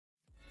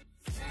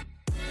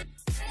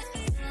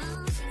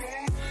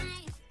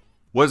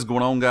What is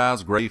going on,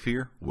 guys? Grave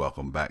here.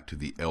 Welcome back to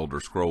the Elder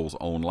Scrolls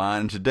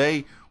Online. And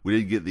today we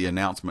did get the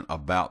announcement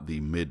about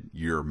the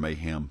Midyear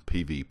Mayhem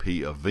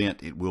PvP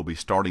event. It will be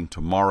starting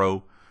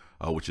tomorrow,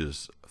 which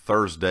is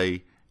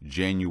Thursday,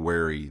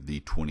 January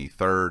the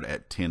 23rd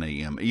at 10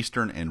 a.m.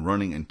 Eastern, and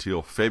running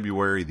until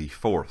February the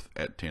 4th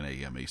at 10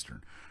 a.m.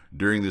 Eastern.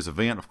 During this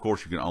event, of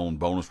course, you can own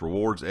bonus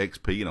rewards,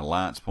 XP, and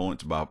alliance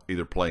points by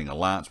either playing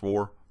Alliance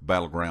War,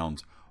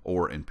 Battlegrounds,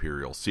 or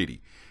Imperial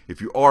City. If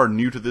you are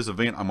new to this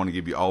event, I'm going to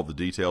give you all the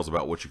details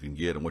about what you can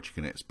get and what you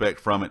can expect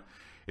from it.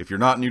 If you're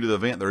not new to the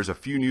event, there's a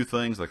few new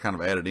things that I kind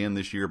of added in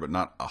this year, but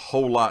not a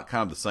whole lot,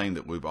 kind of the same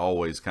that we've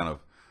always kind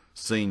of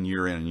seen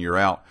year in and year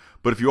out.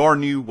 But if you are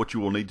new, what you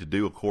will need to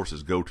do, of course,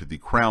 is go to the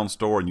Crown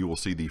Store, and you will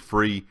see the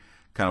free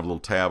kind of little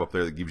tab up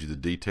there that gives you the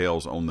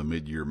details on the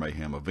Midyear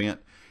Mayhem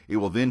event. It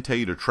will then tell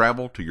you to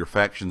travel to your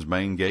faction's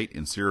main gate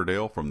in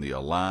Cyrodiil from the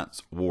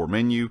Alliance War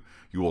menu.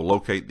 You will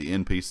locate the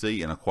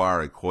NPC and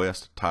acquire a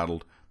quest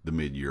titled the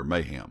Midyear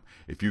Mayhem.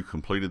 If you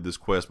completed this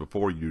quest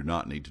before, you do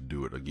not need to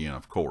do it again,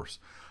 of course.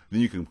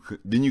 Then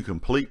you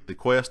complete the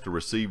quest to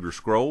receive your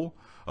scroll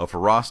of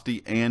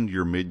ferocity and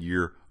your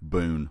Midyear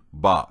boon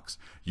box.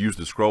 Use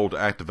the scroll to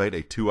activate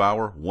a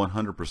 2-hour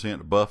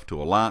 100% buff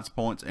to alliance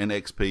points and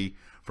XP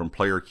from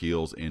player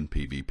kills in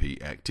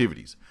PvP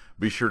activities.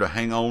 Be sure to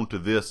hang on to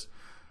this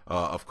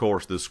of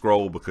course, this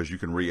scroll, because you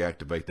can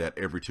reactivate that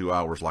every 2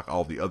 hours like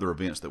all the other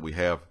events that we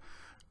have,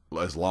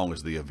 as long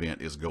as the event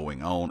is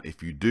going on.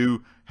 If you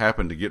do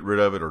happen to get rid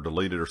of it or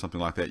delete it or something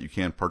like that, you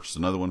can purchase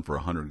another one for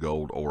 100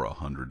 gold or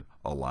 100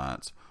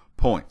 alliance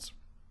points.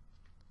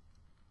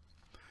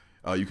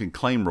 You can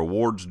claim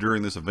rewards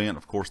during this event.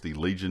 Of course, the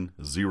Legion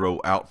 0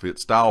 outfit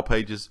style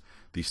pages,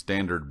 the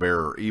standard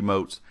bearer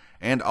emotes,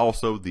 and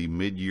also the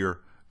Midyear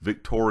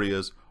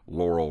Victoria's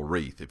Laurel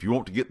Wreath. If you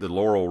want to get the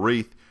Laurel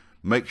Wreath,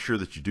 make sure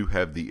that you do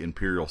have the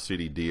Imperial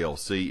City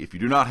DLC. If you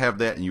do not have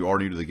that and you are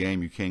new to the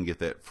game, you can get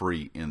that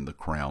free in the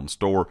Crown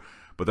Store.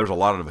 But there's a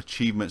lot of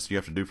achievements you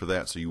have to do for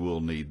that, so you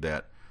will need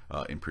that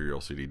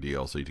Imperial City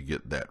DLC to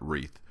get that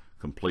wreath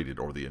completed,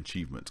 or the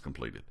achievements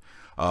completed.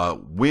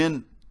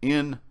 When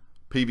in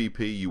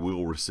PvP, you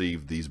will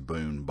receive these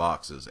boon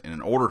boxes. And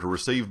in order to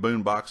receive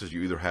boon boxes,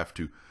 you either have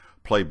to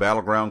play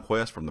Battleground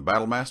Quest from the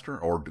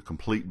Battlemaster, or to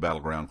complete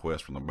Battleground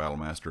Quest from the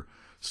Battlemaster,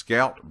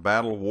 Scout,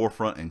 Battle,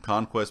 Warfront, and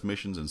Conquest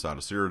missions inside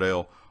of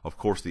Cyrodiil. Of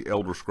course, the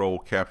Elder Scroll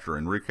Capture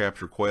and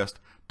Recapture Quest,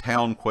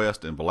 Town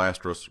Quest in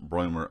Belastros,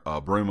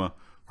 Bruma,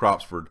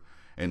 Cropsford,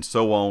 and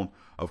so on.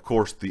 Of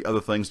course, the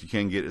other things you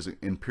can get is an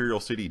Imperial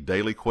City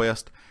Daily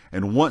Quest.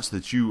 And once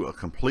that you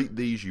complete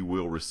these, you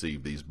will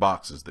receive these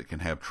boxes that can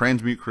have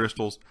transmute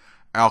crystals,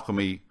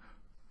 alchemy,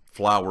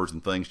 flowers,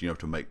 and things,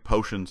 to make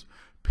potions,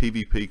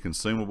 PvP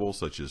consumables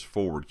such as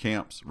forward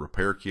camps,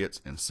 repair kits,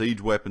 and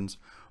siege weapons,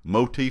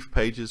 motif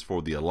pages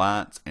for the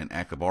Alliance and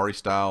Akavari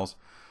styles,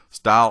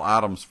 style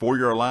items for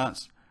your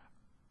Alliance,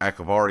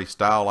 Akavari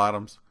style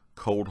items,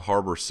 Cold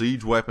Harbor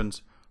siege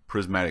weapons,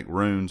 prismatic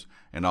runes,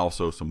 and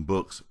also some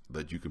books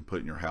that you can put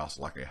in your house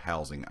like a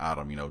housing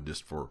item,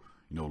 just for,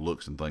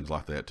 looks and things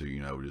like that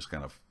to, just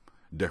kind of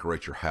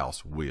decorate your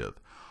house with.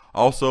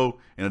 Also,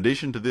 in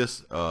addition to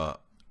this,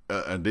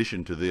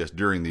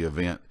 during the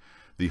event,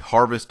 the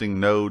harvesting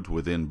nodes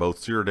within both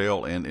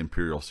Cyrodiil and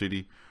Imperial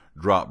City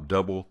drop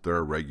double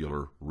their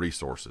regular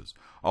resources.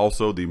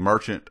 Also, the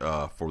merchant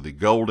for the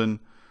golden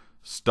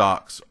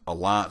stocks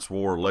Alliance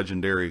War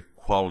legendary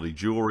quality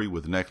jewelry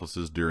with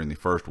necklaces during the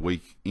first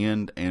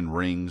weekend and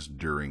rings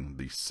during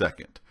the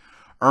second.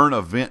 Earn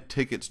event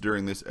tickets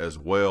during this as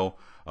well,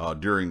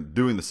 during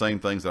doing the same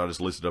things that I just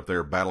listed up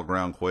there: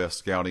 Battleground Quest,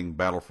 Scouting,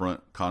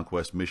 Battlefront,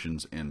 Conquest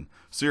missions in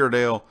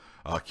Cyrodiil,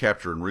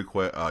 Capture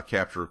and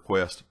Capture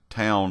Quest,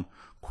 Town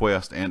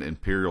Quest, and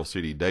Imperial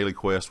City Daily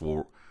Quest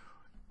will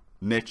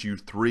net you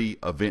 3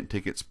 event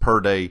tickets per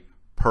day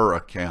per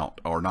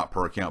account, or not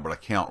per account, but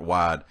account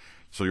wide.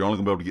 So you're only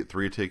going to be able to get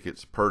 3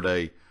 tickets per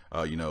day,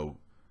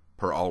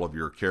 per all of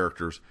your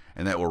characters,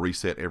 and that will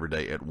reset every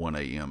day at 1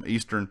 a.m.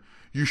 Eastern.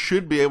 You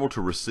should be able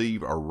to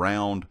receive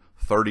around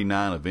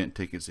 39 event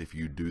tickets if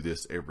you do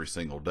this every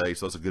single day.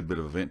 So that's a good bit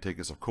of event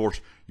tickets. Of course,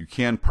 you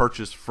can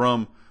purchase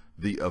from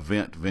the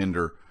event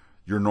vendor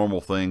your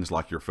normal things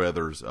like your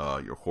feathers,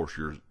 of course,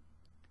 your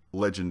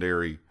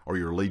legendary, or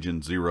your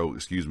Legion 0,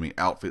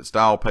 outfit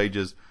style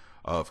pages,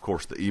 of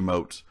course the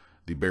emotes,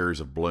 the berries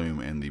of bloom,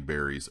 and the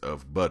berries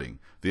of budding.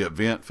 The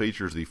event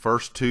features the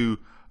first 2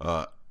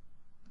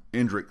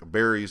 Indrik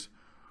berries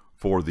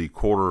for the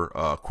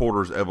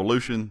quarters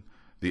evolution,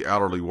 the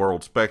outerly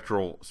world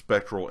spectral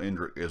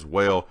Indrik as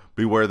well.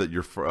 Beware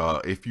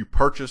that if you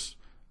purchase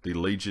the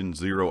Legion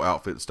 0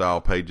 outfit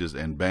style pages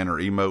and banner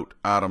emote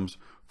items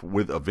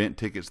with event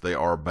tickets, they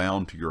are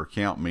bound to your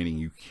account, meaning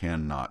you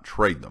cannot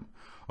trade them.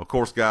 Of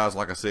course, guys,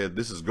 like I said,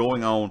 this is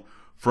going on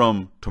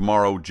from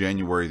tomorrow,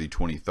 January the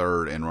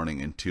 23rd, and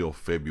running until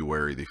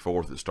February the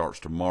 4th. It starts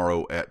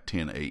tomorrow at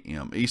 10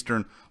 a.m.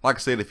 Eastern. Like I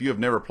said, if you have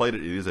never played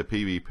it, it is a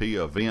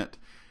PvP event.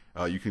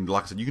 You can,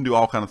 like I said, you can do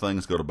all kind of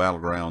things. Go to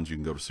Battlegrounds, you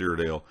can go to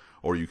Cyrodiil,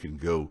 or you can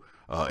go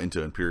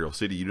into Imperial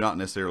City. You do not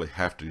necessarily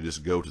have to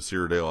just go to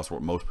Cyrodiil. That's where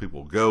most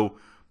people go,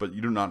 but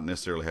you do not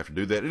necessarily have to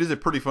do that. It is a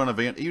pretty fun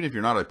event. Even if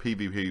you're not a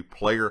PvP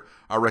player,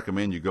 I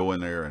recommend you go in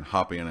there and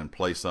hop in and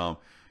play some.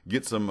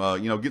 Get some,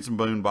 get some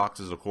boon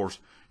boxes. Of course,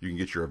 you can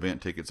get your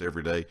event tickets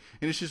every day,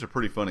 and it's just a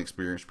pretty fun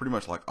experience, pretty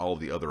much like all of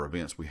the other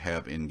events we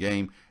have in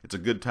game. It's a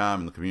good time,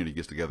 and the community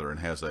gets together and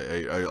has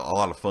a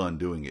lot of fun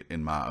doing it.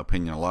 In my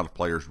opinion, a lot of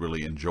players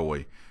really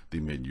enjoy the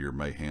Midyear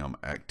Mayhem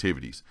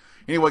activities.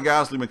 Anyway,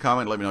 guys, leave me a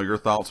comment, let me know your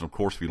thoughts, and of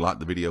course, if you liked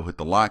the video, hit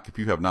the like. If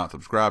you have not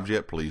subscribed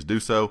yet, please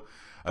do so.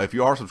 If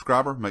you are a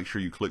subscriber, make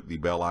sure you click the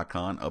bell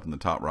icon up in the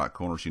top right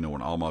corner so you know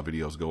when all my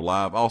videos go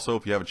live. Also,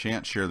 if you have a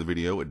chance, share the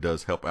video. It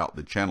does help out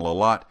the channel a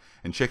lot.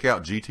 And check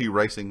out GT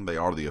Racing. They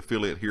are the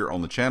affiliate here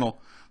on the channel.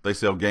 They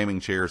sell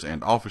gaming chairs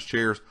and office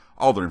chairs.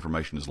 All their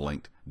information is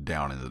linked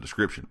down in the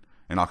description.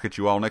 And I'll catch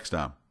you all next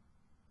time.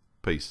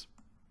 Peace.